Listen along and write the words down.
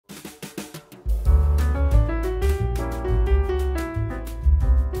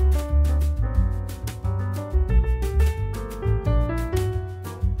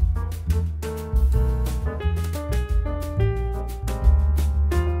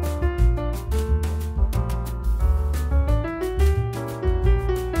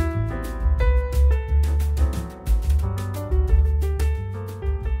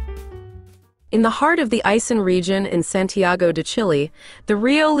In the heart of the Aysén region in Santiago de Chile, the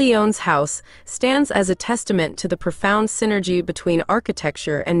Rio Leones House stands as a testament to the profound synergy between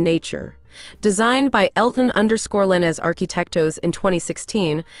architecture and nature. Designed by Elton_Léniz arquitectos in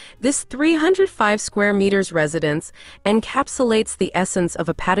 2016, this 305 square meters residence encapsulates the essence of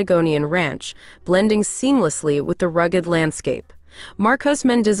a Patagonian ranch, blending seamlessly with the rugged landscape.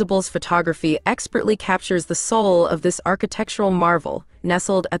 Mendizabal's photography expertly captures the soul of this architectural marvel,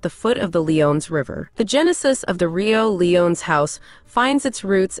 nestled at the foot of the Leones River. The genesis of the Rio Leones House finds its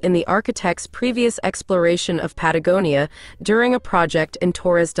roots in the architect's previous exploration of Patagonia during a project in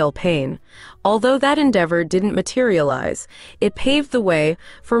Torres del Paine. Although that endeavor didn't materialize, it paved the way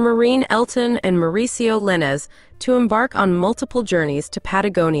for Mirene, Elton, and Mauricio Léniz to embark on multiple journeys to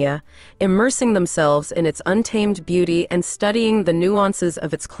Patagonia, immersing themselves in its untamed beauty and studying the nuances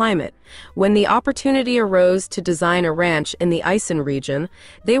of its climate. When the opportunity arose to design a ranch in the Aysén region,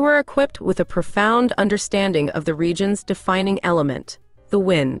 they were equipped with a profound understanding of the region's defining element: the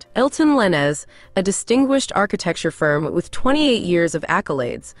wind. Elton Léniz, a distinguished architecture firm with 28 years of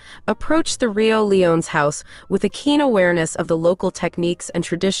accolades, approached the Rio Leones House with a keen awareness of the local techniques and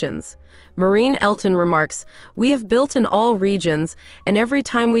traditions. Mirene Elton remarks, "We have built in all regions, and every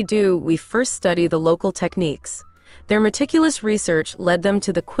time we do, we first study the local techniques." Their meticulous research led them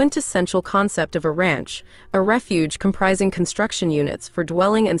to the quintessential concept of a ranch, a refuge comprising construction units for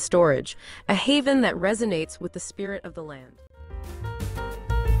dwelling and storage, a haven that resonates with the spirit of the land.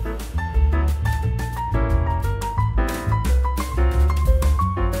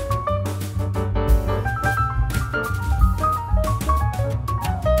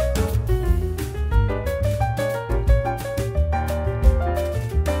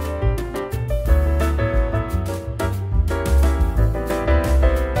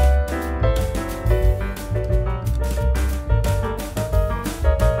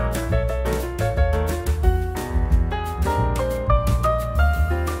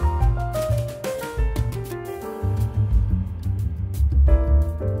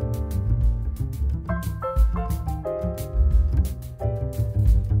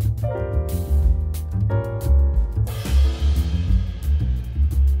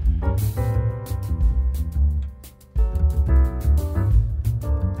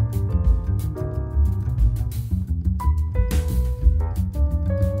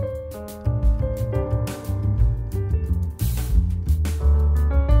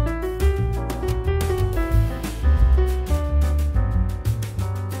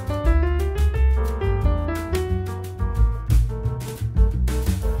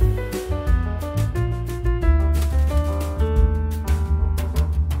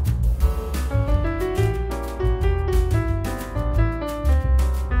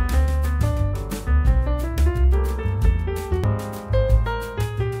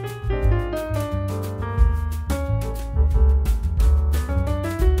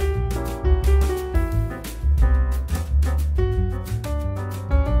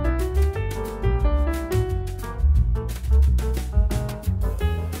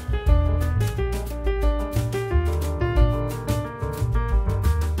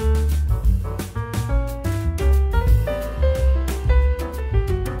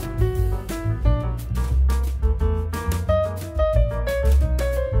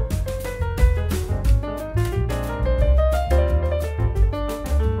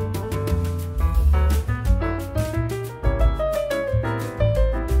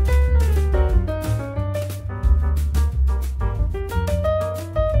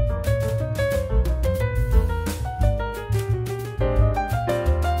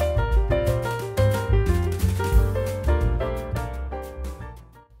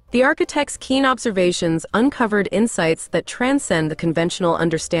 The architect's keen observations uncovered insights that transcend the conventional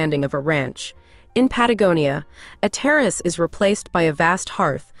understanding of a ranch. In Patagonia, a terrace is replaced by a vast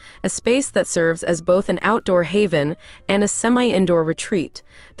hearth, a space that serves as both an outdoor haven and a semi-indoor retreat.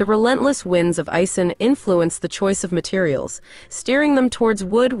 The relentless winds of Aysén influence the choice of materials, steering them towards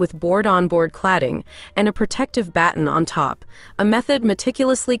wood with board-on-board cladding and a protective batten on top, a method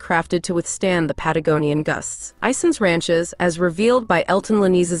meticulously crafted to withstand the Patagonian gusts. Aysén's ranches, as revealed by Elton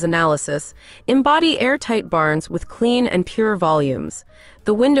Léniz's analysis, embody airtight barns with clean and pure volumes.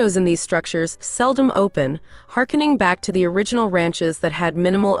 The windows in these structures seldom open, harkening back to the original ranches that had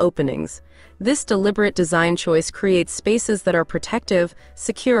minimal openings. This deliberate design choice creates spaces that are protective,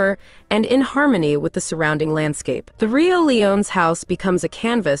 secure, and in harmony with the surrounding landscape. The Rio Leones House becomes a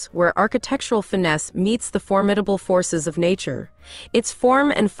canvas where architectural finesse meets the formidable forces of nature. Its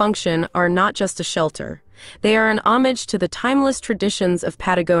form and function are not just a shelter. They are an homage to the timeless traditions of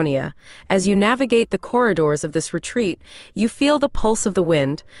Patagonia. As you navigate the corridors of this retreat, you feel the pulse of the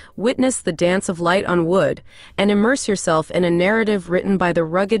wind, witness the dance of light on wood, and immerse yourself in a narrative written by the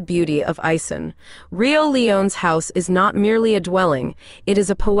rugged beauty of Aysén. Rio Leones House is not merely a dwelling, it is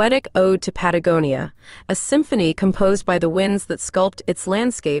a poetic ode to Patagonia, a symphony composed by the winds that sculpt its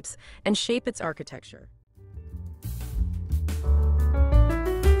landscapes and shape its architecture.